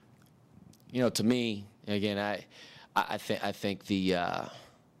To me, again, I think the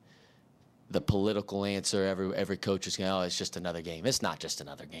political answer every coach is going, it's just another game. It's not just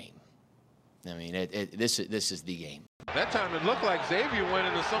another game. I mean, this is the game. That time it looked like Xavier went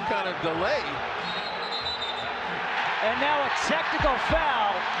into some kind of delay. And now a technical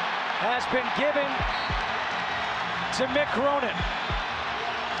foul has been given to Mick Cronin.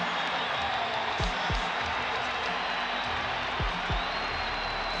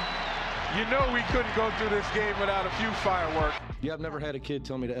 You know we couldn't go through this game without a few fireworks. Yeah, I've never had a kid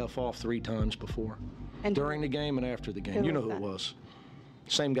tell me to F off 3 times before. And during the game and after the game. You know who it was.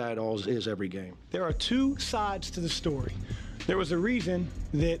 Same guy it always is every game. There are two sides to the story. There was a reason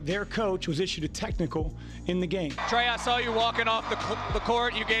that their coach was issued a technical in the game. Trey, I saw you walking off the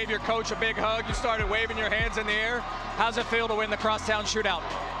court. You gave your coach a big hug. You started waving your hands in the air. How's it feel to win the crosstown shootout?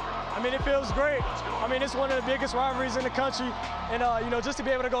 I mean, it feels great. I mean, it's one of the biggest rivalries in the country. And, just to be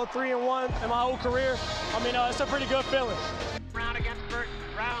able to go 3-1 in my whole career, I mean, it's a pretty good feeling. Brown against Burton.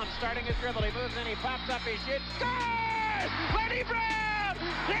 Brown starting his dribble. He moves in, he pops up, he shoots. Scores! Lenny Brown!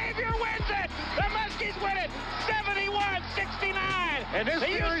 Xavier wins it! The Muskies win it! 71-69! And the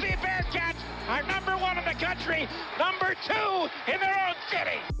UC Bearcats are #1 in the country, #2 in their own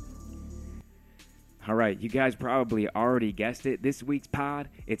city! All right, you guys probably already guessed it. This week's pod,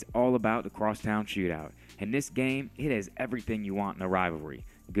 it's all about the Crosstown Shootout. And this game, it has everything you want in a rivalry.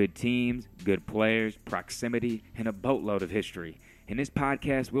 Good teams, good players, proximity, and a boatload of history. In this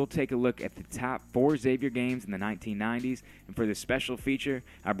podcast, we'll take a look at the top 4 Xavier games in the 1990s. And for this special feature,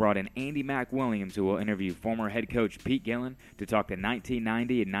 I brought in Andy McWilliams, who will interview former head coach Pete Gillen to talk the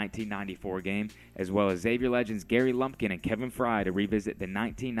 1990 and 1994 game, as well as Xavier legends Gary Lumpkin and Kevin Fry to revisit the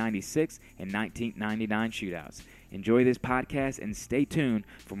 1996 and 1999 shootouts. Enjoy this podcast and stay tuned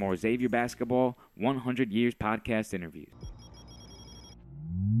for more Xavier Basketball 100 Years podcast interviews.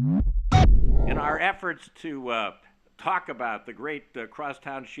 In our efforts to talk about the great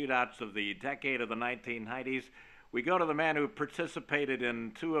crosstown shootouts of the decade of the 1990s, we go to the man who participated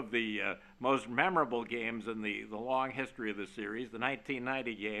in 2 of the most memorable games in the long history of the series, the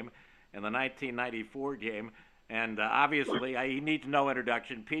 1990 game and the 1994 game. And obviously, I need to know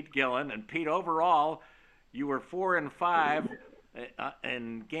introduction, Pete Gillen. And Pete, overall, you were 4-5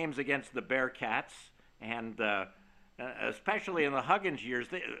 in games against the Bearcats, and especially in the Huggins years,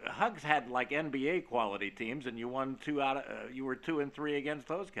 Hugs had like NBA quality teams, and you won you were 2-3 against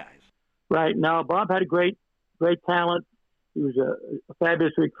those guys. Right. No, Bob had a great talent. He was a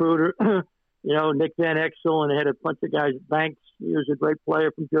fabulous recruiter. Nick Van Exel, and they had a bunch of guys. Banks, he was a great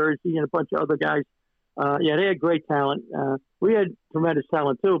player from Jersey, and a bunch of other guys. They had great talent. We had tremendous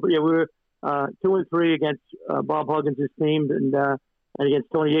talent too, but we were 2-3 against Bob Huggins' team, and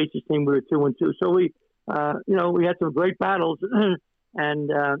against Tony Yates's team, we were 2-2. So we had some great battles, and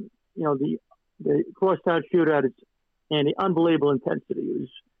the crosstown shootout is and the unbelievable intensity. It was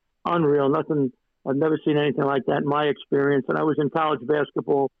unreal. Nothing. I've never seen anything like that in my experience. And I was in college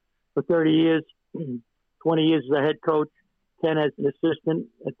basketball for 30 years, 20 years as a head coach, 10 as an assistant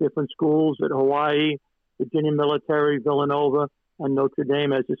at different schools at Hawaii, Virginia Military, Villanova, and Notre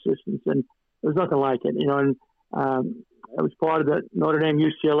Dame as assistants. And there was nothing like it, And I was part of the Notre Dame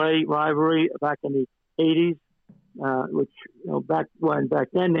UCLA rivalry back in the 80s, which back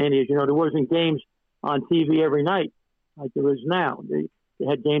then, Andy, there wasn't games on TV every night like there is now. They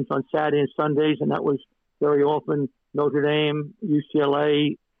had games on Saturday and Sundays, and that was very often Notre Dame,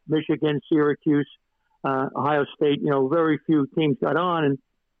 UCLA, Michigan, Syracuse, Ohio State. Very few teams got on, and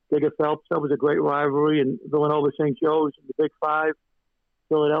Digger Phelps, that was a great rivalry, and Villanova, St. Joe's, and the Big Five,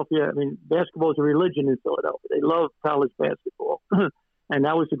 Philadelphia. I mean, basketball is a religion in Philadelphia. They love college basketball. And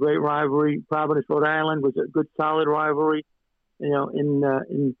that was a great rivalry. Providence, Rhode Island was a good, solid rivalry,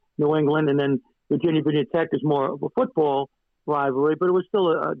 in New England. And then Virginia Tech is more of a football rivalry, but it was still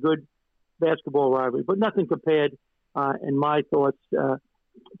a good basketball rivalry. But nothing compared, in my thoughts, to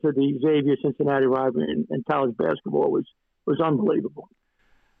the Xavier-Cincinnati rivalry in college basketball was unbelievable.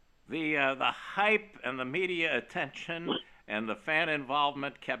 The hype and the media attention and the fan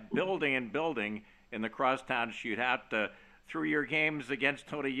involvement kept building and building in the crosstown shootout. Through your games against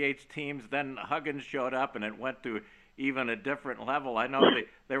Tony Yates teams, then Huggins showed up, and it went to even a different level. I know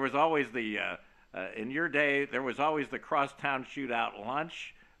there was always in your day, there was always the crosstown shootout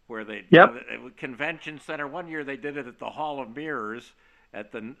lunch where they convention center. One year they did it at the Hall of Mirrors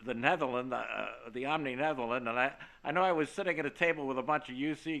at the Netherlands, the Omni Netherlands, and I know I was sitting at a table with a bunch of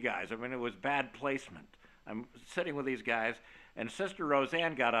UC guys. I mean, it was bad placement. I'm sitting with these guys, and Sister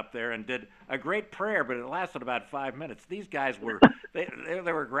Roseanne got up there and did a great prayer, but it lasted about 5 minutes. These guys were they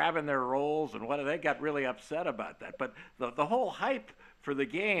were grabbing their rolls, and they got really upset about that. But the whole hype for the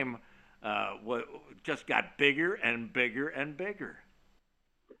game just got bigger and bigger and bigger.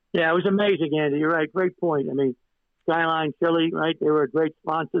 Yeah, it was amazing, Andy. You're right. Great point. I mean, Skyline Chili, right? They were a great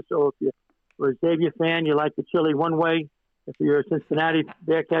sponsor. So if you were a Xavier fan, you like the chili one way. If you're a Cincinnati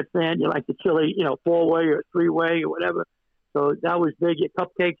Bearcat fan, you like the chili, 4-way or 3-way or whatever. So that was big.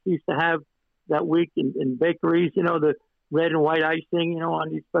 Cupcakes used to have that week in bakeries, the red and white icing, on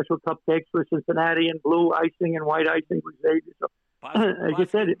these special cupcakes for Cincinnati, and blue icing and white icing for Xavier. So,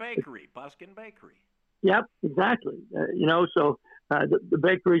 Buskin Bakery. Yep, exactly. So the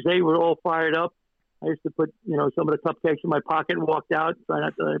bakeries, they were all fired up. I used to put, some of the cupcakes in my pocket and walked out, try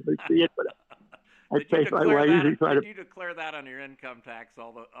not to let anybody see it, but Did you declare that on your income tax?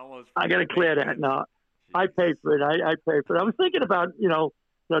 All those. I got to clear that. No, I paid for it. I paid for it. I was thinking about,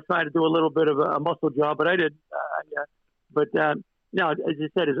 trying to do a little bit of a muscle job, but I didn't. But as you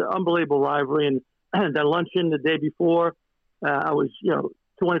said, it's an unbelievable rivalry. And the luncheon the day before, I was,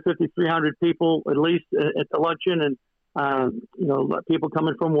 250, 300 people at least at the luncheon, and people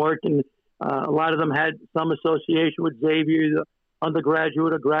coming from work, and a lot of them had some association with Xavier, the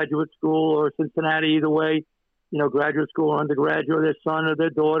undergraduate or graduate school, or Cincinnati, either way, graduate school or undergraduate, their son or their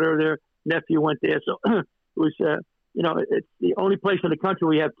daughter or their nephew went there. So it was, it's the only place in the country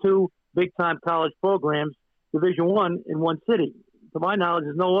we have two big-time college programs, Division I, in one city. To my knowledge,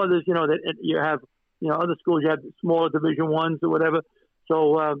 there's no others, that you have, other schools, you have smaller Division I's or whatever.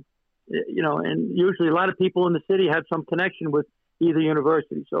 So, and usually a lot of people in the city have some connection with either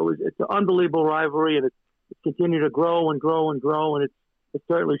university. So it's an unbelievable rivalry, and it's continued to grow and grow and grow, and it's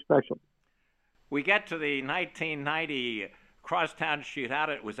certainly special. We get to the 1990 Crosstown Shootout.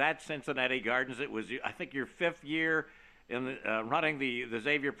 It was at Cincinnati Gardens. It was, I think, your 5th year in running the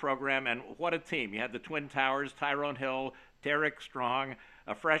Xavier program, and what a team. You had the Twin Towers, Tyrone Hill, Derek Strong,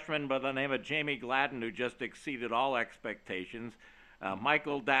 a freshman by the name of Jamie Gladden, who just exceeded all expectations,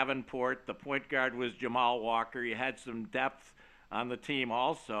 Michael Davenport, the point guard was Jamal Walker. You had some depth on the team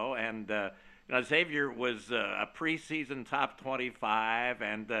also, and Xavier was a preseason top 25,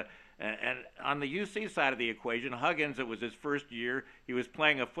 and on the UC side of the equation, Huggins, it was his first year. He was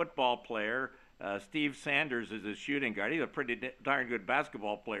playing a football player. Steve Sanders is his shooting guard. He's a pretty darn good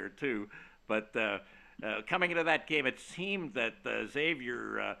basketball player too. But coming into that game, it seemed that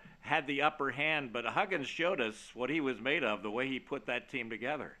Xavier had the upper hand, but Huggins showed us what he was made of, the way he put that team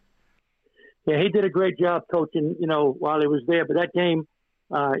together. Yeah, he did a great job coaching, while he was there. But that game,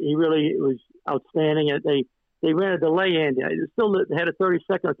 he really was outstanding. They ran a delay in. They had a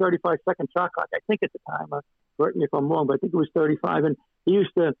 30-second or 35-second shot clock, I think, at the time. Correct me if I'm wrong, but I think it was 35. And he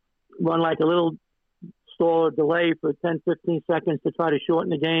used to run like a little stall or delay for 10, 15 seconds to try to shorten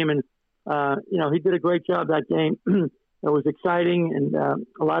the game. And, he did a great job that game. It was exciting and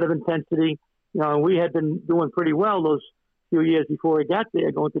a lot of intensity. And we had been doing pretty well those few years before he got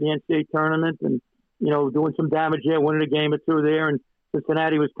there, going to the NCAA tournament and, doing some damage there, winning a game or two there. And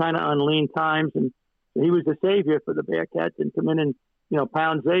Cincinnati was kind of on lean times, and he was the savior for the Bearcats and come in and,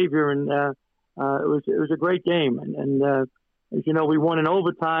 pound Xavier. And it was a great game. And as you know, we won in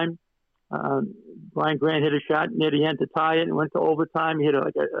overtime. Brian Grant hit a shot near the end to tie it and went to overtime. He hit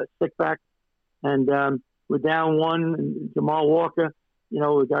a stick back. And we're down 1, and Jamal Walker, we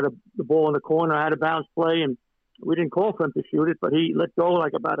got the ball in the corner, out of bounds play, and we didn't call for him to shoot it, but he let go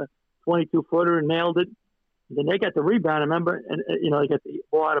like about a 22-footer and nailed it. And then they got the rebound, remember? And, they got the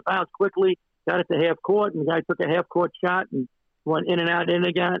ball out of bounds quickly, got it to half court, and the guy took a half court shot and went in and out, in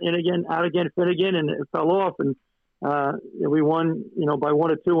again, out again, fit again, and it fell off. And we won, by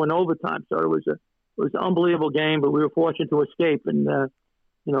 1 or 2 in overtime. So it was an unbelievable game, but we were fortunate to escape. And,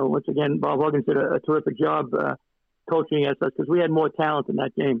 once again, Bob Huggins did a terrific job coaching us because we had more talent in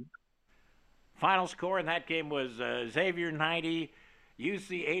that game. Final score in that game was Xavier 90,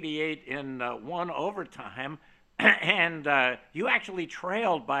 UC 88 in 1 overtime. And you actually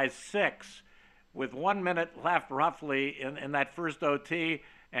trailed by 6 with 1 minute left roughly in that first OT.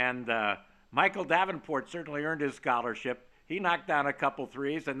 And Michael Davenport certainly earned his scholarship. He knocked down a couple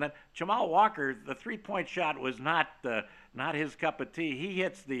threes. And then Jamal Walker, the three-point shot was not his cup of tea. He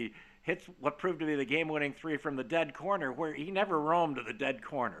hits what proved to be the game-winning 3 from the dead corner, where he never roamed to the dead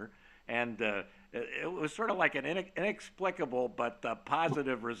corner. And it was sort of like an inexplicable but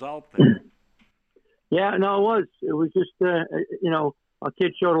positive result there. Yeah, no, it was. It was just, our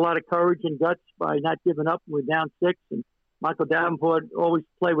kid showed a lot of courage and guts by not giving up. We're down 6, and Michael Davenport always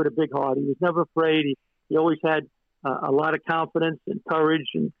played with a big heart. He was never afraid. He always had a lot of confidence and courage,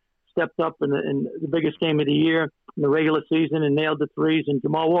 and stepped up in the biggest game of the year in the regular season and nailed the threes. And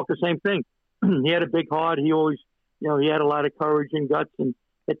Jamal Walker, same thing. He had a big heart. He always, he had a lot of courage and guts and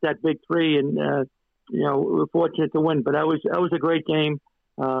hit that big 3. And, we were fortunate to win. But that was a great game.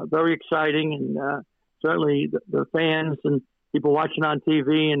 very exciting, and certainly the fans and people watching on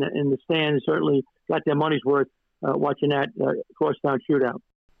TV and in the stands certainly got their money's worth watching that crosstown shootout.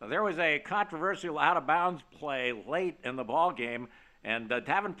 There was a controversial out-of-bounds play late in the ball game, and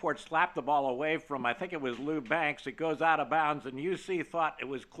Davenport slapped the ball away from, I think it was Lou Banks. It goes out of bounds, and UC thought it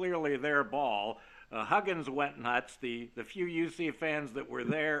was clearly their ball. Huggins went nuts. The few UC fans that were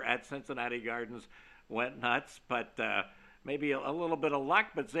there at Cincinnati Gardens went nuts, but maybe a little bit of luck,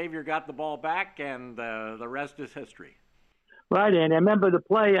 but Xavier got the ball back, and the rest is history. Right, Andy. I remember the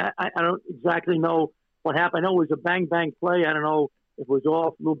play. I don't exactly know what happened. I know it was a bang-bang play. I don't know if it was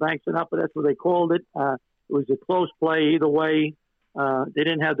off Lou Banks or not, but that's what they called it. It was a close play either way. They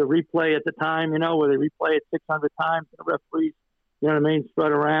didn't have the replay at the time, where they replay it 600 times, and the referees,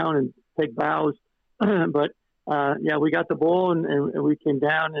 strut around and take bows. But, we got the ball, and we came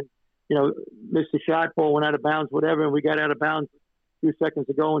down and, missed the shot, ball went out of bounds, whatever, and we got out of bounds a few seconds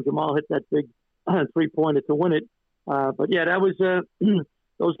ago, and Jamal hit that big three-pointer to win it. But, that was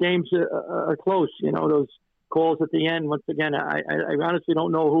those games are close, those calls at the end. Once again, I honestly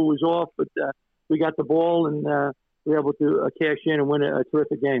don't know who was off, but we got the ball, and we were able to cash in and win a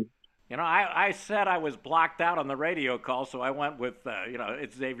terrific game. I said I was blocked out on the radio call, so I went with,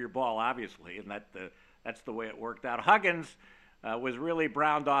 it's Xavier Ball, obviously, and that's the way it worked out. Huggins was really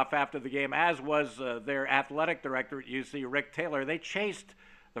browned off after the game, as was their athletic director at UC, Rick Taylor. They chased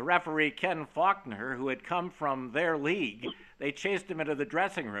the referee, Ken Faulkner, who had come from their league. They chased him into the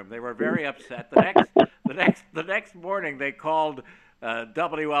dressing room. They were very upset. The next morning, they called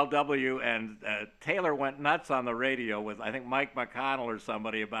WLW, and Taylor went nuts on the radio with, I think, Mike McConnell or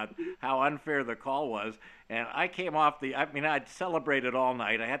somebody about how unfair the call was. And I came off I'd celebrated all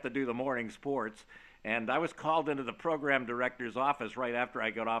night. I had to do the morning sports. And I was called into the program director's office right after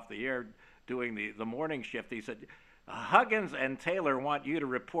I got off the air doing the morning shift. He said, Huggins and Taylor want you to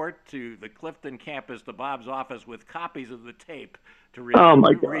report to the Clifton campus, to Bob's office, with copies of the tape to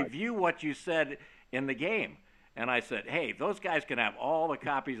review what you said in the game. And I said, hey, those guys can have all the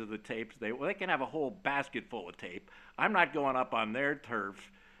copies of the tapes. They can have a whole basket full of tape. I'm not going up on their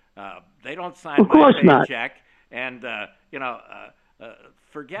turf. They don't sign my paycheck. And,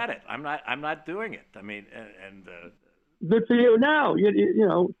 forget it. I'm not doing it. I mean, good for you. No,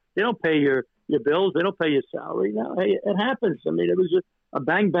 they don't pay your bills. They don't pay your salary. No, hey, it happens. I mean, it was a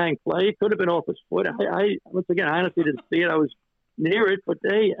bang-bang play. It could have been off his foot. Once again, I honestly didn't see it. I was near it, but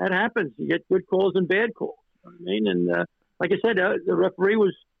hey, it happens. You get good calls and bad calls. You know what I mean? And like I said, the referee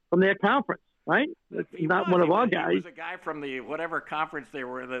was from their conference, right? Not one of our guys. He was a guy from the whatever conference they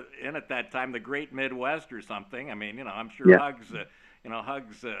were in at that time, the Great Midwest or something. I mean, I'm sure Hugs,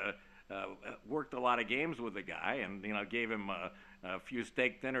 Hugs worked a lot of games with the guy, and gave him a few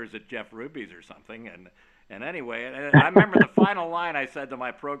steak dinners at Jeff Ruby's or something. And anyway, I remember the final line I said to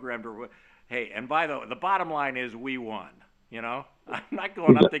my program director, hey, and by the bottom line is we won. I'm not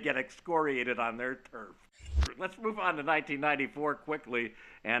going up to get excoriated on their turf. Let's move on to 1994 quickly,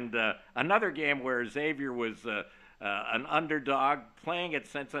 and another game where Xavier was an underdog playing at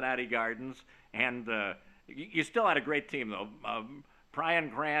Cincinnati Gardens, and you still had a great team though. Brian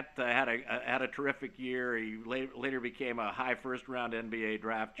Grant had a terrific year. He later became a high first-round NBA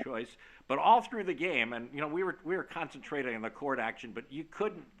draft choice. But all through the game, and we were concentrating on the court action, but you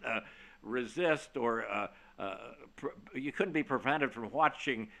couldn't resist or you couldn't be prevented from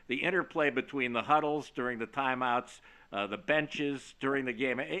watching the interplay between the huddles during the timeouts, the benches during the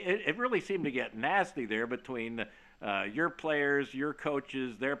game. It really seemed to get nasty there between your players, your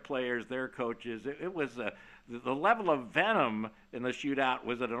coaches, their players, their coaches. It was the level of venom in the shootout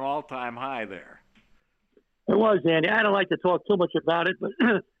was at an all-time high there. It was, Andy. I don't like to talk too much about it,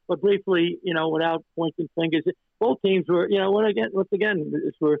 but briefly, without pointing fingers, both teams were, once again,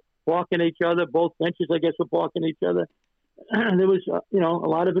 we're balking each other. Both benches, I guess, were balking each other. There was, a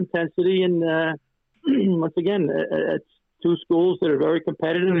lot of intensity, and once again, it's two schools that are very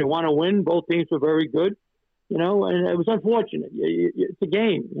competitive. They want to win. Both teams were very good, and it was unfortunate. It's a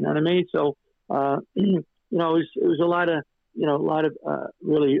game, you know what I mean? So, it was a lot of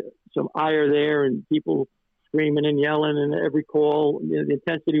really some ire there, and people screaming and yelling, and every call, the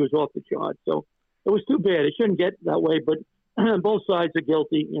intensity was off the chart. So it was too bad. It shouldn't get that way, but both sides are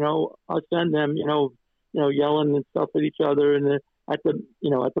guilty. Us and them, yelling and stuff at each other, and at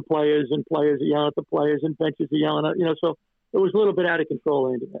the players, and players are yelling at the players, and benches are yelling at, so it was a little bit out of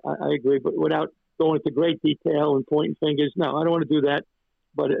control, Andy. I agree, but without going into great detail and pointing fingers, no, I don't want to do that.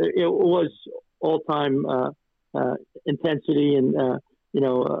 But it was all-time intensity and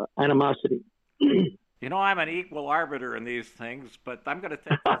animosity. I'm an equal arbiter in these things, but I'm going to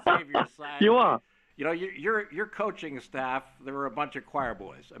take the Xavier side. You are. You know, your coaching staff, there were a bunch of choir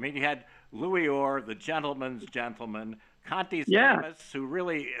boys. I mean, you had Louis Orr, the gentleman's gentleman, Conti Stamus, who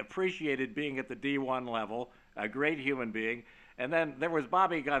really appreciated being at the D1 level, a great human being. And then there was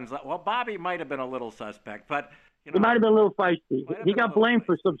Bobby Gonzalez. Well, Bobby might have been a little suspect, but you know, he might have been a little feisty. He got blamed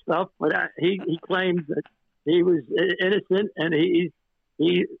for some stuff, but he claims that he was innocent, and he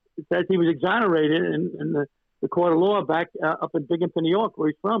says he was exonerated in the court of law back up in Binghamton, New York, where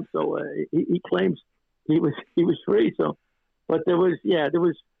he's from. So he claims he was free. So, but there was,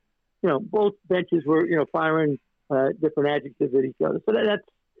 both benches were, firing different adjectives at each other. So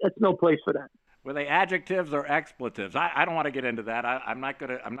that's no place for that. Were they adjectives or expletives? I don't want to get into that. I'm not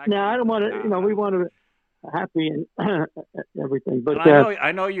gonna. No, I don't want to. We want to happy and everything. But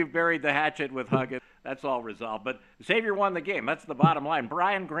I know you buried the hatchet with Huggins. That's all resolved. But Xavier won the game. That's the bottom line.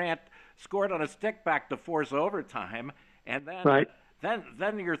 Brian Grant scored on a stick back to force overtime, and then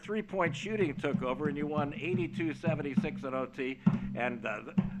then your 3-point shooting took over, and you won 82-76 at OT. And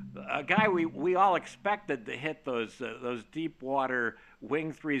a guy we all expected to hit those deep water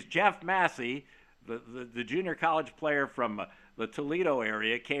wing threes. Jeff Massey, the junior college player from the Toledo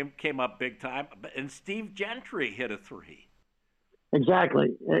area, came up big time, and Steve Gentry hit a three.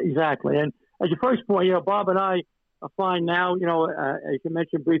 Exactly. And as your first point, Bob and I are fine now. As you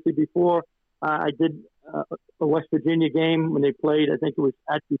mentioned briefly before, I did a West Virginia game when they played. I think it was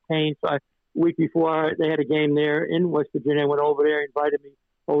at Duquesne. So a week before they had a game there in West Virginia. I went over there, invited me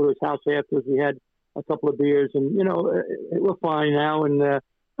over to his house afterwards. We had a couple of beers, and we're fine now. And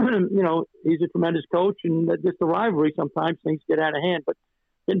he's a tremendous coach, and just the rivalry, sometimes things get out of hand. But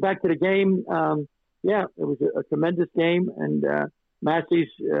getting back to the game, it was a tremendous game, and Massey's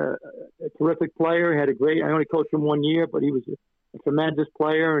a terrific player. I only coached him 1 year, but he was a tremendous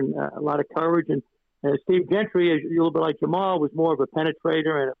player and a lot of courage. And Steve Gentry, a little bit like Jamal, was more of a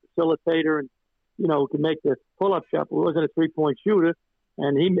penetrator and a facilitator, and could make the pull-up shot. But he wasn't a three-point shooter,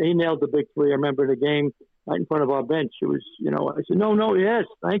 and he nailed the big three. I remember the game right in front of our bench. It was, I said, no, yes,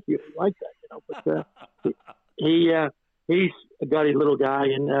 thank you, I like that, But he's a gutty little guy,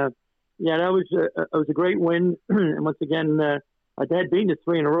 and that was a great win. And once again, they had beaten us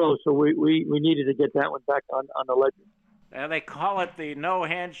 3 in a row, so we needed to get that one back on the ledger. They call it the no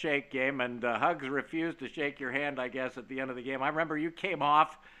handshake game, and Hugs refused to shake your hand, I guess, at the end of the game. I remember you came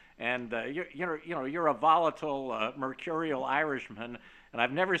off, and you're a volatile, mercurial Irishman, and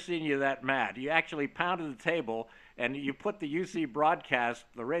I've never seen you that mad. You actually pounded the table, and you put the UC broadcast,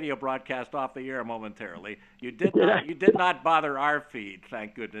 the radio broadcast, off the air momentarily. You did not bother our feed,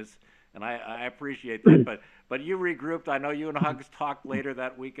 thank goodness, and I appreciate that. But you regrouped. I know you and Hugs talked later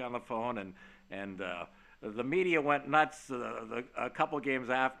that week on the phone, and the media went nuts a couple of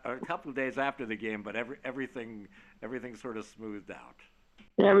days after the game, but everything sort of smoothed out.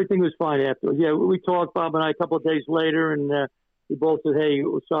 Yeah, everything was fine afterwards. Yeah, we talked, Bob and I, a couple of days later, and we both said, "Hey,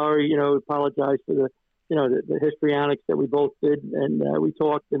 we're sorry. Apologize for the histrionics that we both did." And we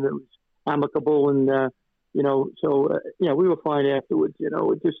talked, and it was amicable, and we were fine afterwards.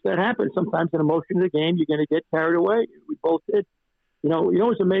 It just that happens sometimes. An emotion of the game, you're going to get carried away. We both did.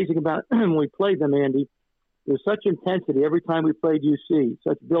 What's amazing about when we played them, Andy? There's such intensity every time we played UC,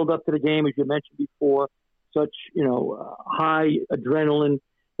 such build up to the game, as you mentioned before, such, high adrenaline.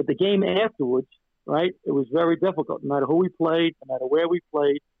 But the game afterwards, right, it was very difficult. No matter who we played, no matter where we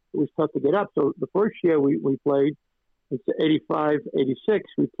played, it was tough to get up. So the first year we played, it's 85, 86,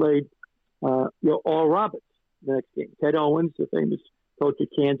 we played, Oral Roberts the next game. Ted Owens, the famous coach at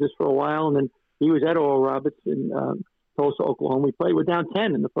Kansas for a while, and then he was at Oral Roberts in Tulsa, Oklahoma. We played, we're down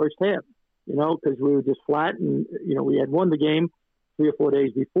 10 in the first half. Because we were just flat, and we had won the game 3 or 4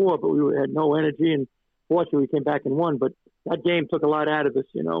 days before, but we had no energy, and fortunately we came back and won. But that game took a lot out of us,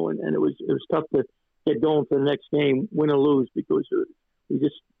 and it was tough to get going for the next game, win or lose, because we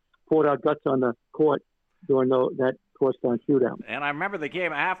just poured our guts on the court during that crosstown shootout. And I remember the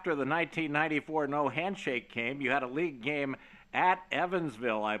game after the 1994 no handshake game. You had a league game at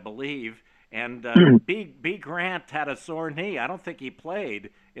Evansville, I believe. And B. Grant had a sore knee. I don't think he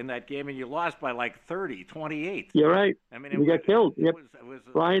played in that game, and you lost by like 30, 28. You're right. I mean, we got killed. Yep.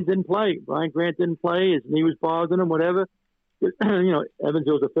 Brian didn't play. Brian Grant didn't play. His knee was bothering him, whatever.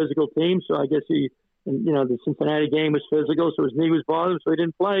 Evansville's a physical team, so I guess the Cincinnati game was physical, so his knee was bothering him, so he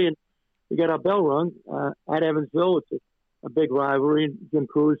didn't play. And we got our bell rung at Evansville. It's a big rivalry. Jim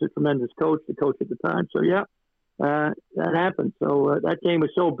Cruz, a tremendous coach, the coach at the time. So, that happened. So that game was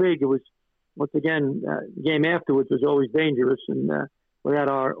so big, it was, once again, the game afterwards was always dangerous, and without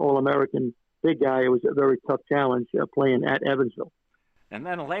our All-American big guy, it was a very tough challenge playing at Evansville. And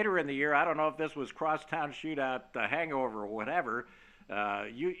then later in the year, I don't know if this was crosstown shootout, hangover or whatever,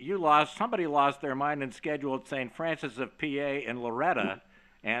 you lost. Somebody lost their mind and scheduled St. Francis of PA in Loretta,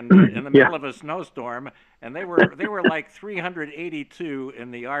 and in the middle of a snowstorm, and they were like 382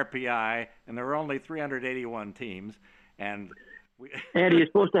 in the RPI, and there were only 381 teams, and. Andy, you're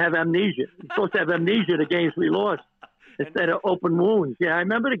supposed to have amnesia. You're supposed to have amnesia the games we lost instead of open wounds. Yeah, I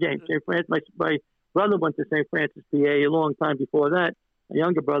remember the game. St. Francis. My brother went to St. Francis, PA, a long time before that. My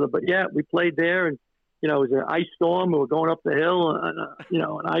younger brother, but yeah, we played there, and it was an ice storm. We were going up the hill,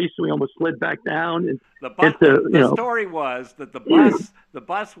 on ice. We almost slid back down. And the story was that the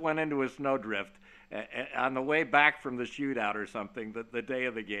bus went into a snowdrift on the way back from the shootout or something. The day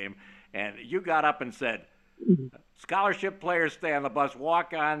of the game, and you got up and said, "Scholarship players stay on the bus,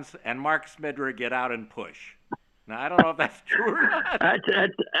 walk-ons and Mark Smidra get out and push." Now, I don't know if that's true or not.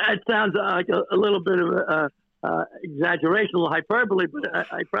 That sounds like a little bit of exaggeration, a little hyperbole, but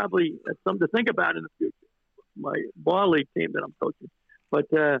I probably have something to think about in the future. My ball league team that I'm coaching. But,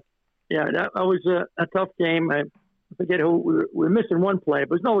 that was a tough game. I forget who. We were missing one play,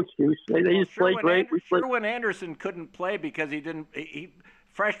 but there's no excuse. They just played great. Sherwin Anderson couldn't play because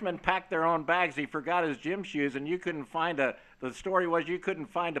freshmen packed their own bags. He forgot his gym shoes, and you couldn't find the story was you couldn't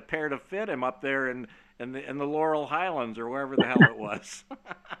find a pair to fit him up there in the Laurel Highlands or wherever the hell it was.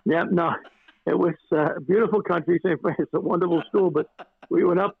 Yeah, no, it was a beautiful country, St. Francis, a wonderful school, but we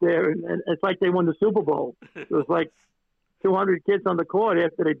went up there, and it's like they won the Super Bowl. It was like 200 kids on the court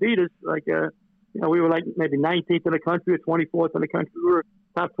after they beat us. Like, we were like maybe 19th in the country or 24th in the country. We were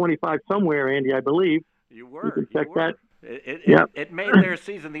top 25 somewhere, Andy, I believe. You were. You can check that. It made their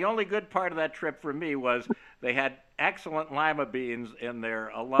season. The only good part of that trip for me was they had excellent lima beans in their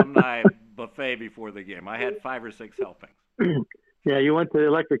alumni buffet before the game. I had 5 or 6 helpings. Yeah, you went to the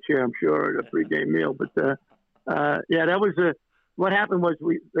electric chair, I'm sure, at a pregame meal. But, that was what happened was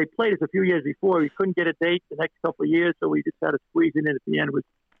they played us a few years before. We couldn't get a date the next couple of years, so we just had to squeeze it in at the end with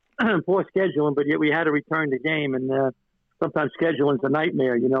poor scheduling, but yet we had to return the game. And sometimes scheduling's a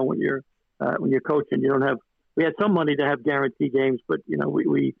nightmare, when you're coaching. You don't have. We had some money to have guarantee games, but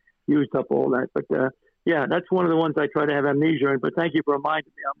we used up all that. But that's one of the ones I try to have amnesia in. But thank you for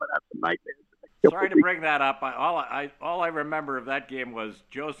reminding me. I'm gonna have some nightmares. Sorry to bring that up. All I remember of that game was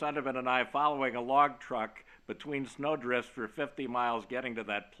Joe Sunderman and I following a log truck between snowdrifts for 50 miles getting to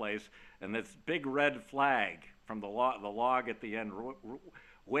that place, and this big red flag from the log at the end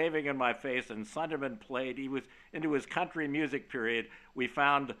waving in my face. And Sunderman played. He was into his country music period. We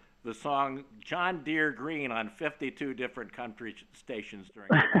found the song John Deere Green on 52 different country stations during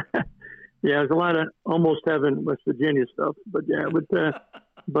the Yeah, there's a lot of almost heaven West Virginia stuff, but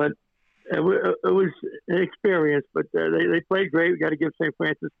but it was an experience. But they played great. We got to give St.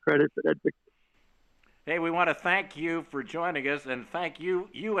 Francis credit for that victory. Hey, we want to thank you for joining us, and thank you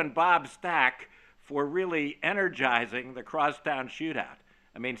and Bob Stack for really energizing the Crosstown Shootout.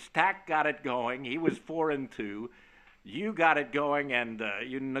 I mean, Stack got it going. He was 4-2. You got it going, and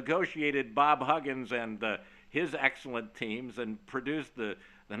you negotiated Bob Huggins and his excellent teams and produced the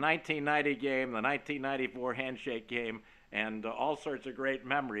 1990 game, the 1994 handshake game, and all sorts of great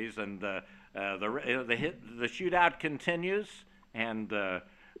memories. And the shootout continues, and the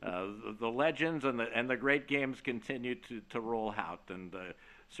legends and the great games continue to roll out. And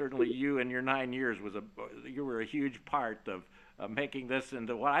certainly, you in your 9 years you were a huge part of making this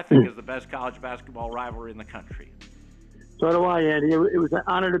into what I think is the best college basketball rivalry in the country. So do I, Andy. It was an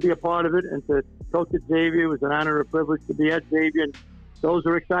honor to be a part of it, and to coach at Xavier. It was an honor and a privilege to be at Xavier. And those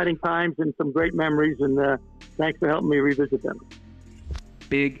are exciting times and some great memories, and thanks for helping me revisit them.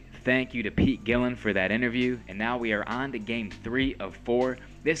 Big thank you to Pete Gillen for that interview, and now we are on to Game 3 of 4.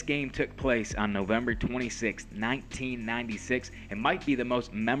 This game took place on November 26, 1996, and might be the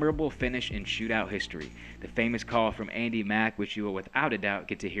most memorable finish in shootout history. The famous call from Andy Mack, which you will without a doubt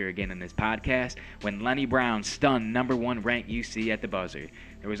get to hear again in this podcast, when Lenny Brown stunned number 1 ranked UC at the buzzer.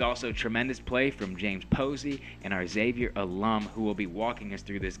 There was also tremendous play from James Posey and our Xavier alum who will be walking us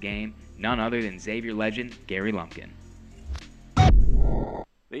through this game, none other than Xavier legend Gary Lumpkin.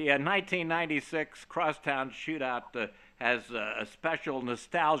 The 1996 Crosstown Shootout has a special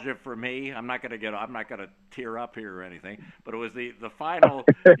nostalgia for me. I'm not going to tear up here or anything, but it was the final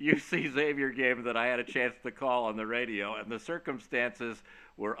UC Xavier game that I had a chance to call on the radio, and the circumstances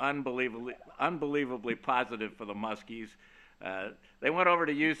were unbelievably positive for the Muskies. They went over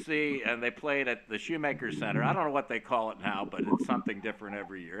to UC and they played at the Shoemaker Center. I don't know what they call it now, but it's something different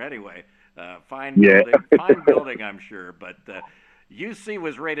every year. Anyway, fine building, I'm sure, but UC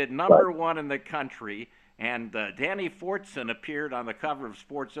was rated number 1 in the country. And Danny Fortson appeared on the cover of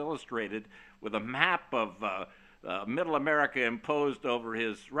Sports Illustrated with a map of Middle America imposed over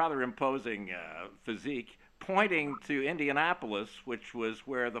his rather imposing physique pointing to Indianapolis, which was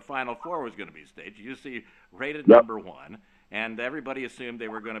where the Final Four was going to be staged. UC rated number one, and everybody assumed they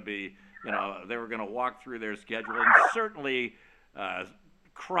were going to be, they were going to walk through their schedule and certainly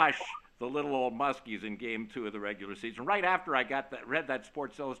crush the little old Muskies in Game 2 of the regular season. Right after I read that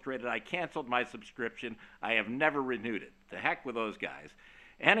Sports Illustrated, I canceled my subscription. I have never renewed it. To heck with those guys.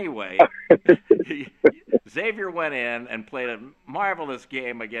 Anyway, Xavier went in and played a marvelous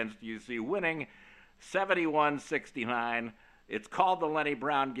game against UC, winning 71-69. It's called the Lenny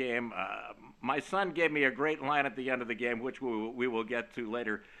Brown game. My son gave me a great line at the end of the game, which we will get to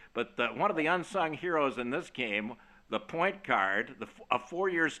later. But one of the unsung heroes in this game, the point guard, a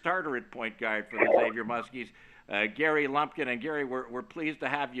 4-year starter at point guard for the Xavier Muskies, Gary Lumpkin. And Gary, we're pleased to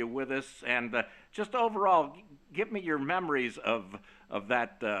have you with us. And just overall, give me your memories of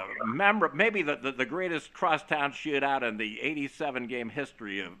that maybe the greatest crosstown shootout in the 87-game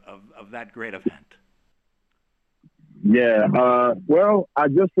history of that great event. Yeah, well, I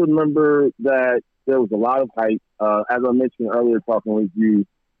just remember that there was a lot of hype. As I mentioned earlier, talking with you,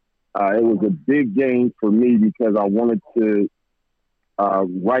 it was a big game for me because I wanted to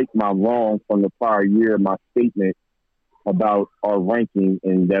right my wrong from the prior year, my statement about our ranking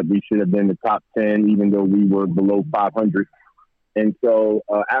and that we should have been the top 10, even though we were below 500. And so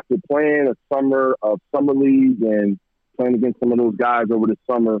after playing a summer of summer league and playing against some of those guys over the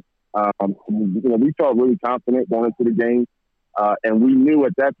summer, we felt really confident going into the game. And we knew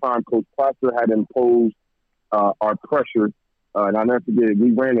at that time Coach Plaster had imposed our pressure. And I'll never forget,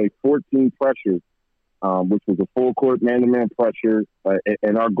 we ran a 14 pressure, which was a full court man-to-man pressure.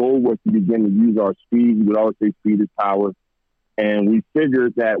 And our goal was to begin to use our speed. We would always say speed is power. And we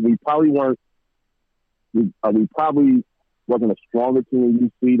figured that we probably wasn't a stronger team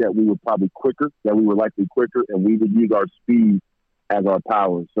in UC, that we were probably quicker, that we were likely quicker, and we would use our speed as our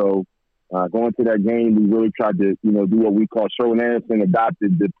power. So going to that game, we really tried to, do what we call Sherwin Anderson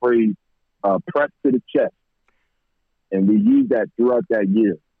adopted the phrase, press to the chest. And we used that throughout that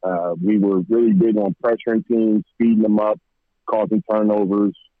year. We were really big on pressuring teams, speeding them up, causing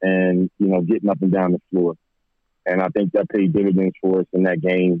turnovers, and, getting up and down the floor. And I think that paid dividends for us in that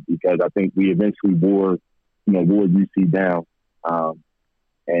game because I think we eventually wore UC down.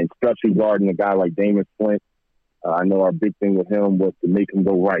 And especially guarding a guy like Damon Flint, I know our big thing with him was to make him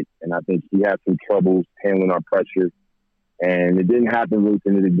go right. And I think he had some troubles handling our pressure. And it didn't happen really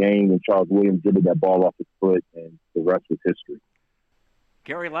into the game when Charles Williams dribbled that ball off his foot, and the rest was history.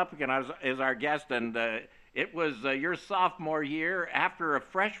 Gary Lumpkin is our guest, and it was your sophomore year after a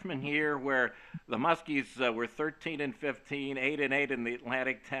freshman year where the Muskies were 13-15, 8-8 in the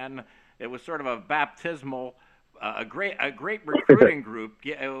Atlantic 10. It was sort of a baptismal, a great recruiting group.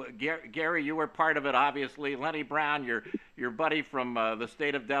 Gary, you were part of it, obviously. Lenny Brown, your buddy from the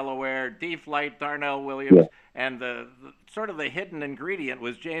state of Delaware, D. Flight, Darnell Williams, yeah. And the sort of the hidden ingredient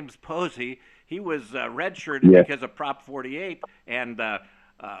was James Posey. He was redshirted because of Prop 48, and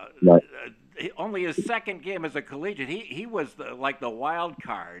only his second game as a collegiate. He was like the wild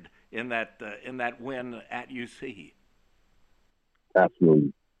card in that win at UC.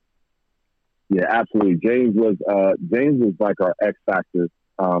 Absolutely. Yeah, absolutely. James was like our X factor,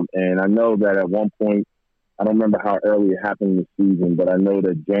 and I know that at one point, I don't remember how early it happened in the season, but I know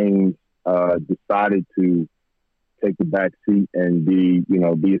that James decided to take the back seat and be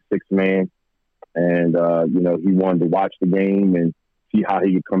a sixth man, and he wanted to watch the game and see how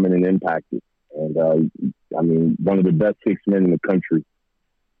he could come in and impact it. And one of the best sixth men in the country,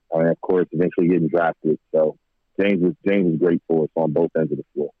 and of course, eventually getting drafted. So James was great for us on both ends of the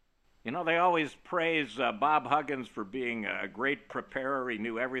floor. They always praise Bob Huggins for being a great preparer. He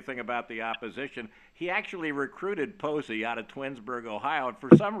knew everything about the opposition. He actually recruited Posey out of Twinsburg, Ohio. And for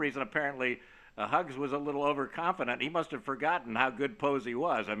some reason, apparently, Huggs was a little overconfident. He must have forgotten how good Posey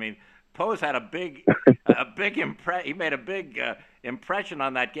was. I mean, Pose had a big he made a big impression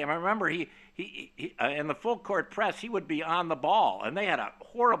on that game. I remember he in the full court press, he would be on the ball, and they had a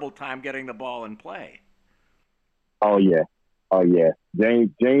horrible time getting the ball in play. Oh yeah. James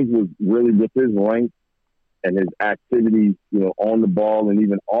was really, with his length and his activity, on the ball and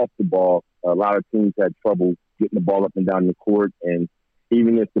even off the ball. A lot of teams had trouble getting the ball up and down the court, and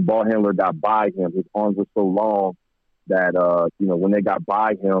even if the ball handler got by him, his arms were so long that when they got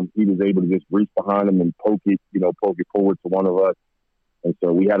by him, he was able to just reach behind him and poke it forward to one of us. And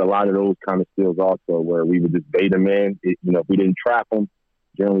so we had a lot of those kind of skills also, where we would just bait him in. If we didn't trap him,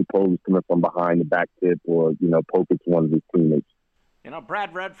 generally Pose was coming from behind the back tip or poke it to one of his teammates.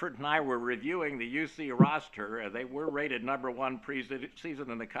 Brad Redford and I were reviewing the UC roster. They were rated number one preseason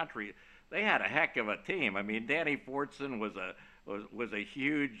in the country. They had a heck of a team. I mean, Danny Fortson was was a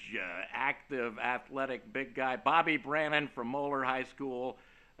huge, active, athletic, big guy. Bobby Brannon from Moeller High School.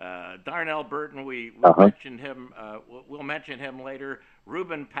 Darnell Burton, we'll mention him. We'll mention him later.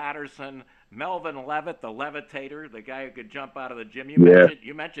 Ruben Patterson, Melvin Levitt, the levitator, the guy who could jump out of the gym.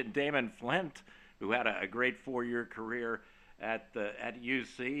 You mentioned Damon Flint, who had a great 4-year career at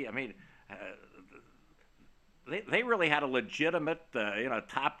UC. I mean, they really had a legitimate,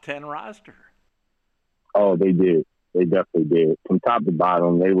 top 10 roster. Oh, they did. They definitely did. From top to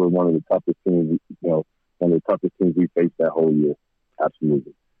bottom, they were one of the toughest teams. One of the toughest teams we faced that whole year.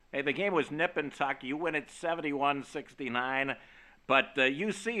 Absolutely. Hey, the game was nip and tuck. You win it 71-69, but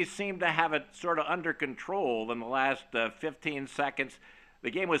UC seemed to have it sort of under control in the last 15 seconds.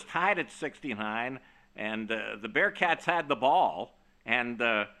 The game was tied at 69, and the Bearcats had the ball, and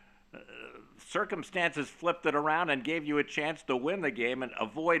circumstances flipped it around and gave you a chance to win the game and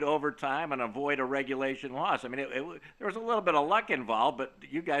avoid overtime and avoid a regulation loss. I mean, there was a little bit of luck involved, but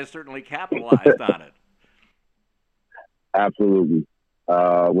you guys certainly capitalized on it. Absolutely.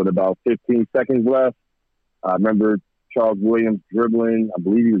 With about 15 seconds left, I remember Charles Williams dribbling. I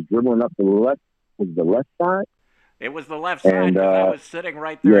believe he was dribbling up the left. Was it the left side? It was the left side. I was sitting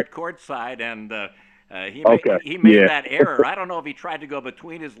right there at courtside, and he made that error. I don't know if he tried to go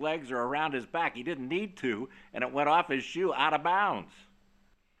between his legs or around his back. He didn't need to, and it went off his shoe out of bounds.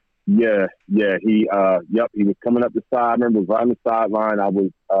 Yeah. He was coming up the side. I remember it was right on the sideline. I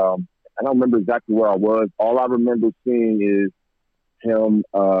don't remember exactly where I was. All I remember seeing is him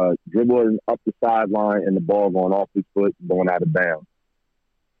dribbling up the sideline and the ball going off his foot, going out of bounds.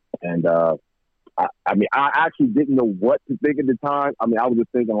 And I actually didn't know what to think at the time. I mean, I was just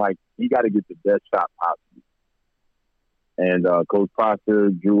thinking, like, he got to get the best shot possible. And Coach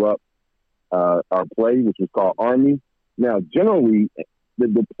Prosser drew up our play, which was called Army. Now, generally,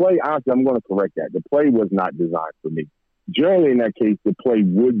 the play, honestly, I'm going to correct that. The play was not designed for me. Generally, in that case, the play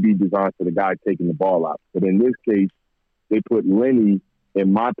would be designed for the guy taking the ball out. But in this case, they put Lenny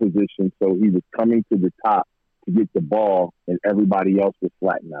in my position, so he was coming to the top to get the ball, and everybody else was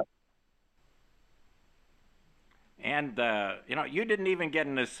flattened out. And, you didn't even get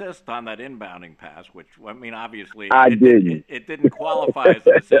an assist on that inbounding pass, which, I mean, obviously it didn't qualify as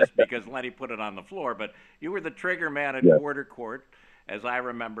an assist because Lenny put it on the floor. But you were the trigger man at quarter court, as I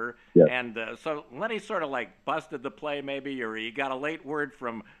remember. Yes. And so Lenny sort of like busted the play maybe, or he got a late word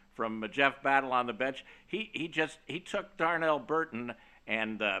from Jeff Battle on the bench. He took Darnell Burton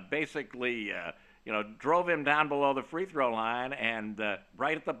and basically drove him down below the free throw line, and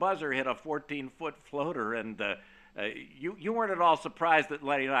right at the buzzer hit a 14-foot floater. And you weren't at all surprised that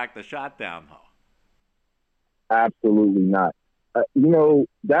Lenny knocked the shot down, though. Absolutely not.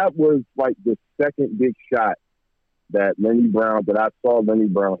 That was like the second big shot that I saw Lenny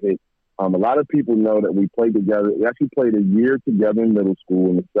Brown hit. A lot of people know that we played together. We actually played a year together in middle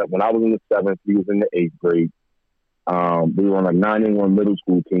school. When I was in the 7th, he was in the 8th grade. We were on a 9-1 middle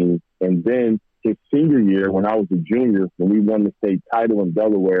school team. And then his senior year, when I was a junior, when we won the state title in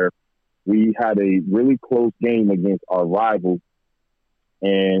Delaware, we had a really close game against our rivals.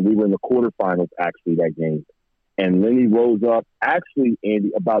 And we were in the quarterfinals, actually, that game. And Lenny rose up, actually,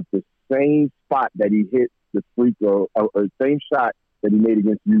 Andy, about the same spot that he hit the free throw, or same shot that he made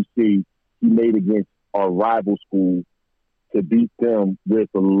against UC, he made against our rival school to beat them with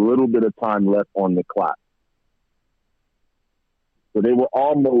a little bit of time left on the clock. So they were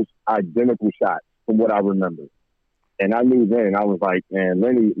almost identical shots from what I remember. And I knew then, I was like, man,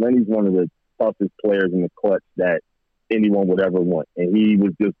 Lenny's one of the toughest players in the clutch that anyone would ever want. And he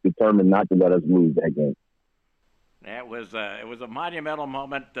was just determined not to let us lose that game. It was a monumental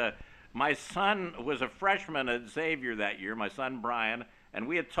moment. My son was a freshman at Xavier that year, my son Brian, and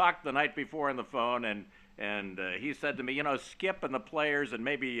we had talked the night before on the phone, and he said to me, Skip and the players and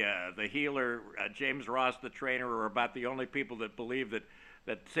maybe the healer, James Ross, the trainer, were about the only people that believed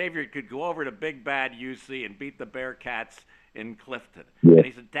that Xavier could go over to Big Bad UC and beat the Bearcats in Clifton. Yeah. And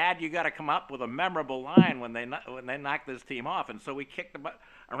he said, Dad, you got to come up with a memorable line when they knock this team off. And so we kicked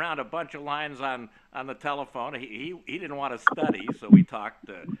around a bunch of lines on the telephone. He didn't want to study, so we talked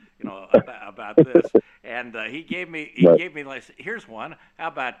about this. And he gave me like, here's one. How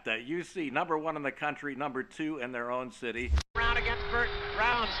about UC, number 1 in the country, number 2 in their own city. Brown against Burton.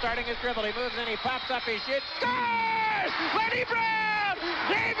 Brown starting his dribble. He moves in. He pops up. He shoots. Scores! Lenny Brown!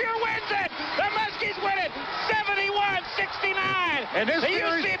 Xavier wins it. The Muskies win it. 71-69. And the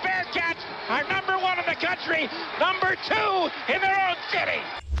UC Bearcats are number 1 in the country, number 2 in their own city.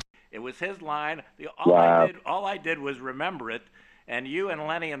 It was his line. All I did was remember it. And you and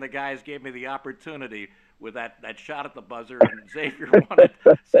Lenny and the guys gave me the opportunity with that shot at the buzzer, and Xavier won it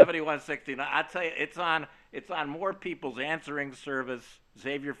 71-69. I tell you, it's on more people's answering service.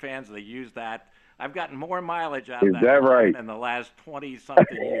 Xavier fans, they use that. I've gotten more mileage out of that line in the last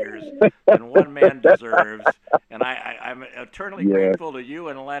 20-something years than one man deserves. And I'm eternally grateful to you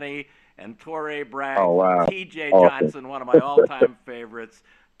and Lenny and Torrey Bragg, T.J. Johnson, one of my all-time favorites,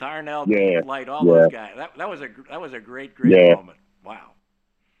 Darnell Light, all those guys. That was a great moment. Wow.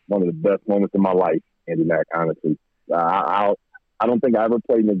 One of the best moments in my life, Andy Mack, honestly. I don't think I ever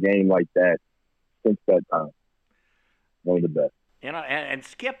played in a game like that since that time. One of the best. You know, and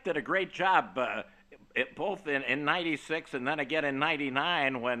Skip did a great job, both in '96 and then again in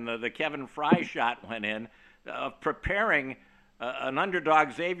 '99 when the Kevin Fry shot went in, preparing an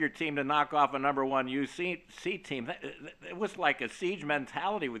underdog Xavier team to knock off a number 1 UC team. It was like a siege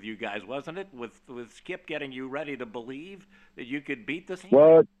mentality with you guys, wasn't it? With Skip getting you ready to believe that you could beat this team?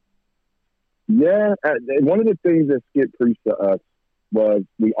 Well, yeah. One of the things that Skip preached to us was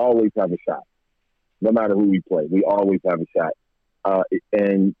we always have a shot. No matter who we play, we always have a shot.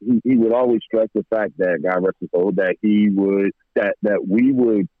 And he would always stress the fact that, God rest his soul, that we would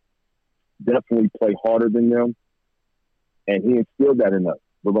definitely play harder than them. And he instilled that in us.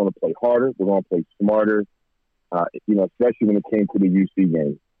 We're going to play harder. We're going to play smarter, especially when it came to the UC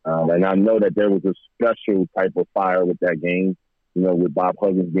game. And I know that there was a special type of fire with that game, with Bob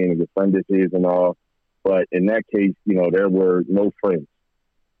Huggins being a good friend of his and all. But in that case, there were no friends.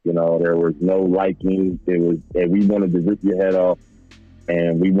 There was no liking. And we wanted to rip your head off,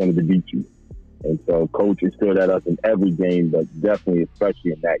 and we wanted to beat you. And so Coach instilled at us in every game, but definitely,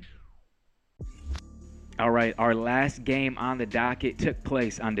 especially in that game. All right, our last game on the docket took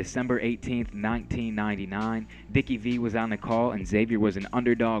place on December 18th, 1999. Dickie V was on the call, and Xavier was an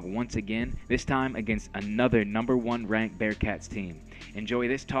underdog once again, this time against another number 1 ranked Bearcats team. Enjoy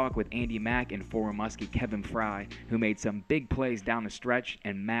this talk with Andy Mack and former Muskie Kevin Fry, who made some big plays down the stretch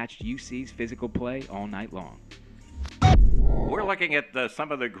and matched UC's physical play all night long. We're looking at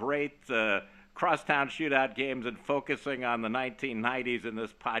some of the great crosstown shootout games and focusing on the 1990s in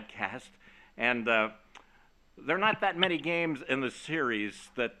this podcast. And there are not that many games in the series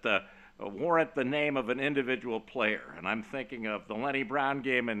that warrant the name of an individual player. And I'm thinking of the Lenny Brown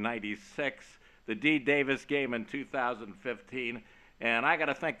game in '96, the D. Davis game in 2015, and I got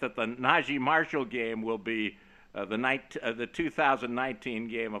to think that the Najee Marshall game will be the 2019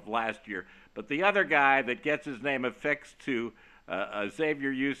 game of last year. But the other guy that gets his name affixed to a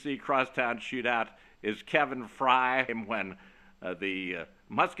Xavier UC crosstown shootout is Kevin Fry, when the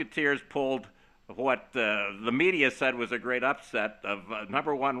Musketeers pulled what the media said was a great upset of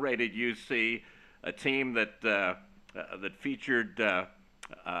number 1 rated UC, a team that featured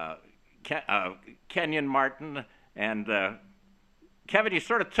Kenyon Martin. And Kevin, you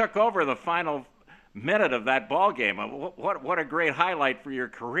sort of took over the final minute of that ball game. What a great highlight for your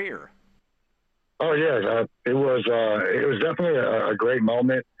career. Oh yeah, it was definitely a great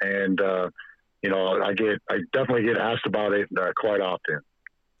moment, and I definitely get asked about it quite often.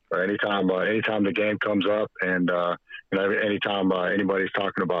 Anytime the game comes up, and anytime anybody's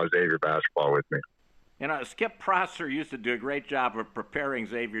talking about Xavier basketball with me. Skip Prosser used to do a great job of preparing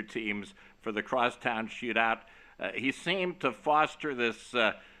Xavier teams for the crosstown shootout. He seemed to foster this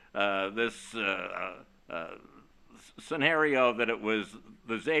scenario that it was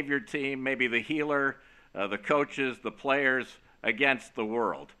the Xavier team, maybe the healer, the coaches, the players against the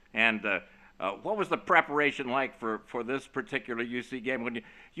world. And what was the preparation like for this particular UC game? When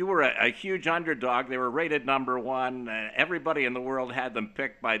you were a huge underdog, they were rated number 1. Everybody in the world had them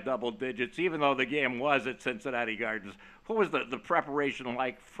picked by double digits, even though the game was at Cincinnati Gardens. What was the preparation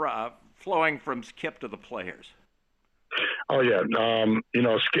like flowing from Skip to the players? Oh yeah,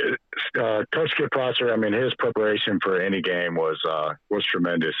 Coach Skip Prosser. I mean, his preparation for any game was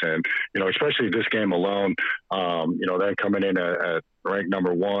tremendous, and especially this game alone. Then coming in at ranked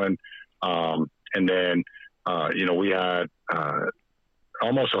number 1, and then we had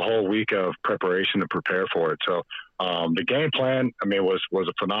almost a whole week of preparation to prepare for it. So the game plan, was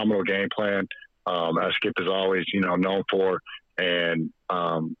a phenomenal game plan, as Skip is always known for. And,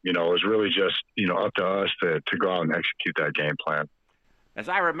 it was really just, up to us to go out and execute that game plan. As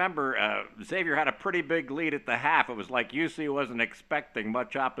I remember, Xavier had a pretty big lead at the half. It was like UC wasn't expecting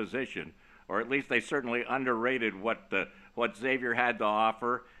much opposition, or at least they certainly underrated what Xavier had to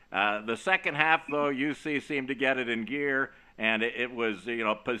offer. The second half, though, UC seemed to get it in gear, and it was,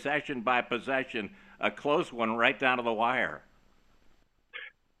 possession by possession, a close one right down to the wire.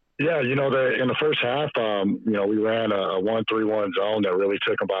 Yeah, in the first half, we ran a 1-3-1 zone that really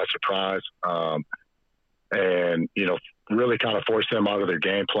took them by surprise, and really kind of forced them out of their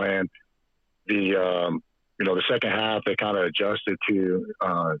game plan. The the second half, they kind of adjusted to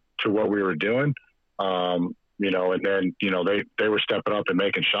what we were doing. And then, they were stepping up and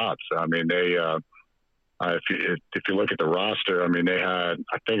making shots. I mean, they, if you look at the roster, I mean, they had,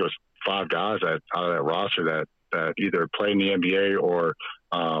 I think it was 5 guys out of that roster that either played in the NBA or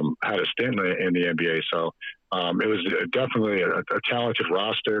had a stint in the NBA. So it was definitely a talented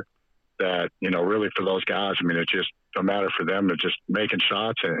roster that, really for those guys, I mean, it's just a matter for them to just making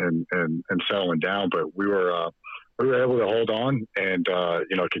shots and settling down. But we were able to hold on and,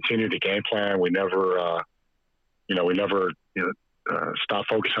 continue the game plan. We never stopped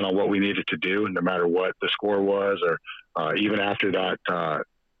focusing on what we needed to do, no matter what the score was, or even after that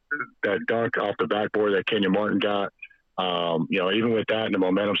dunk off the backboard that Kenyon Martin got. Even with that and the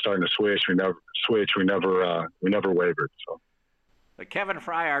momentum starting to switch, we never wavered. So, Kevin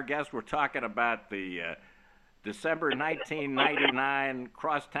Fry, our guest, we're talking about the December 1999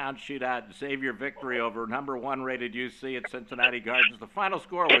 crosstown shootout Xavier victory over number 1 rated UC at Cincinnati Gardens. The final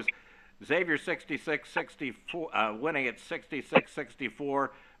score was Xavier 66-64, winning at 66-64,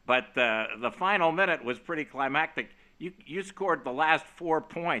 but the final minute was pretty climactic. You scored the last 4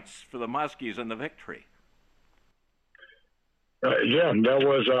 points for the Muskies in the victory. That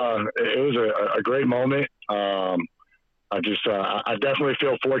was it was a great moment. I definitely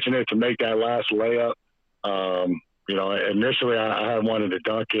feel fortunate to make that last layup. Initially I wanted to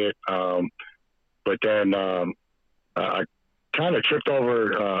dunk it, but then I kind of tripped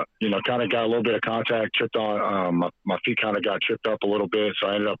over, kind of got a little bit of contact, tripped on, my feet kind of got tripped up a little bit, so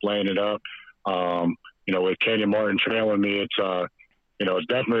I ended up laying it up. With Kenyon Martin trailing me, it's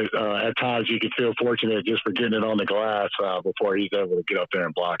definitely at times you can feel fortunate just for getting it on the glass before he's able to get up there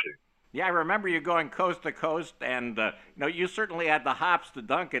and block it. Yeah, I remember you going coast to coast, and you certainly had the hops to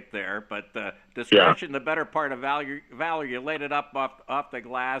dunk it there, but discretion, the better part of value, you laid it up off the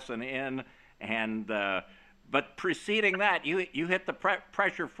glass and in, and but preceding that, you hit the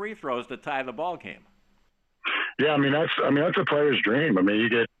pressure free throws to tie the ball game. Yeah, that's a player's dream. I mean, you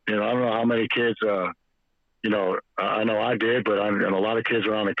get, I don't know how many kids, I know I did, but and a lot of kids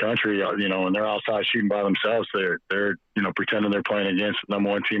around the country, and they're outside shooting by themselves. They're pretending they're playing against the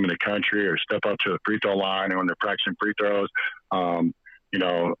number 1 team in the country, or step up to the free throw line, and when they're practicing free throws, and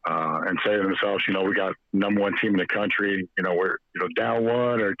say to themselves, we got number 1 team in the country, we're down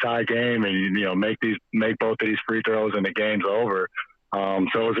 1 or tie game, and make both of these free throws and the game's over.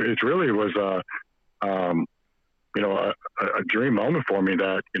 So it really was a dream moment for me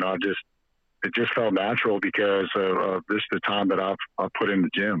that it just felt natural because of this the time that I've put in the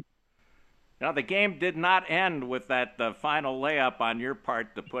gym. Now, the game did not end with that final layup on your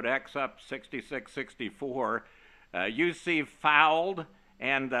part to put X up 66-64. UC fouled,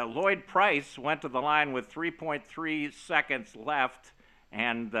 and Lloyd Price went to the line with 3.3 seconds left.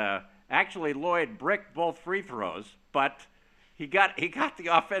 And actually, Lloyd bricked both free throws, but he got the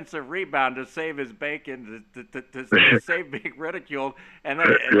offensive rebound to save his bacon, to save being ridiculed. And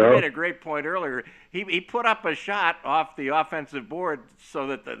then he made a great point earlier. He put up a shot off the offensive board so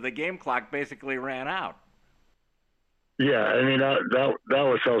that the game clock basically ran out. Yeah, I mean, that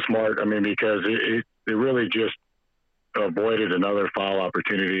was so smart. I mean, because it really just avoided another foul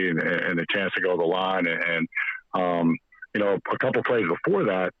opportunity and a chance to go to the line. And a couple plays before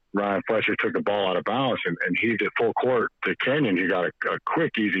that, Ryan Fletcher took the ball out of bounds and heaved it full court to Kenyon. He got a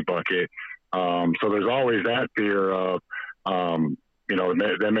quick, easy bucket. So there's always that fear of,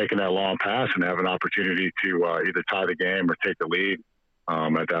 they're making that long pass and have an opportunity to either tie the game or take the lead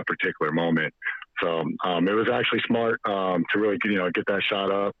at that particular moment. So it was actually smart to really, get that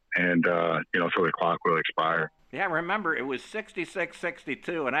shot up and, so the clock will expire. Yeah, remember, it was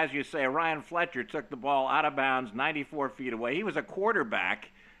 66-62, and as you say, Ryan Fletcher took the ball out of bounds 94 feet away. He was a quarterback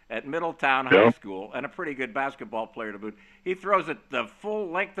at Middletown High School and a pretty good basketball player to boot. He throws it the full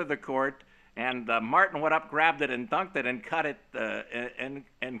length of the court, and Martin went up, grabbed it, and dunked it, and cut it and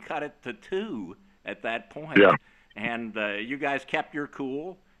cut it to 2 at that point. Yeah. And you guys kept your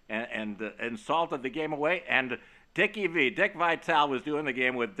cool and salted the game away. And Dick Vitale was doing the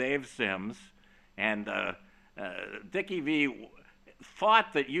game with Dave Sims, and Dickie V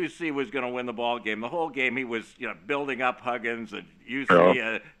thought that UC was going to win the ball game. The whole game he was, building up Huggins and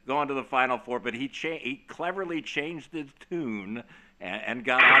UC going to the Final Four, but he cleverly changed his tune and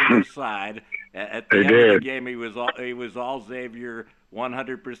got on their side. At the end of the game, he was all Xavier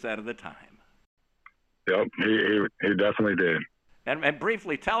 100% of the time. Yep, he definitely did. And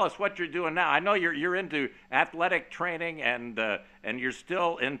briefly, tell us what you're doing now. I know you're into athletic training and you're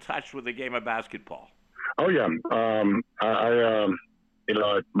still in touch with the game of basketball. Oh yeah, I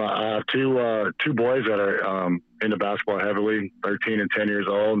have two boys that are into basketball heavily, 13 and 10 years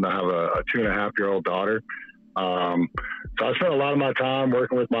old, and I have a 2.5-year-old daughter. So I spent a lot of my time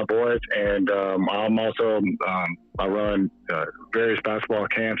working with my boys, and I'm also I run various basketball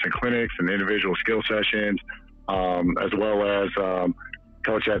camps and clinics and individual skill sessions, as well as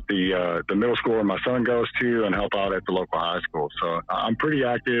coach at the middle school where my son goes to, and help out at the local high school. So I'm pretty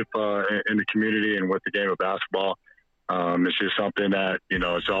active in the community and with the game of basketball. It's just something that,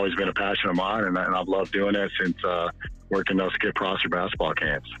 it's always been a passion of mine, and I've loved doing it since working those Skip Prosser basketball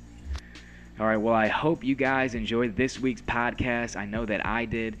camps. All right, well, I hope you guys enjoyed this week's podcast. I know that I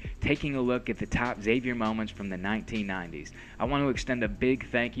did, taking a look at the top Xavier moments from the 1990s. I want to extend a big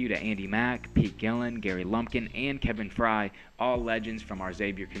thank you to Andy Mack, Pete Gillen, Gary Lumpkin, and Kevin Fry, all legends from our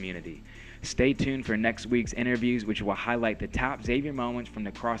Xavier community. Stay tuned for next week's interviews, which will highlight the top Xavier moments from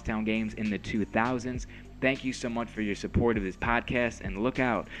the Crosstown games in the 2000s. Thank you so much for your support of this podcast, and look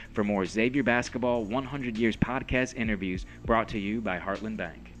out for more Xavier Basketball 100 Years podcast interviews brought to you by Heartland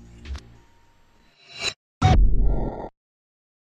Bank.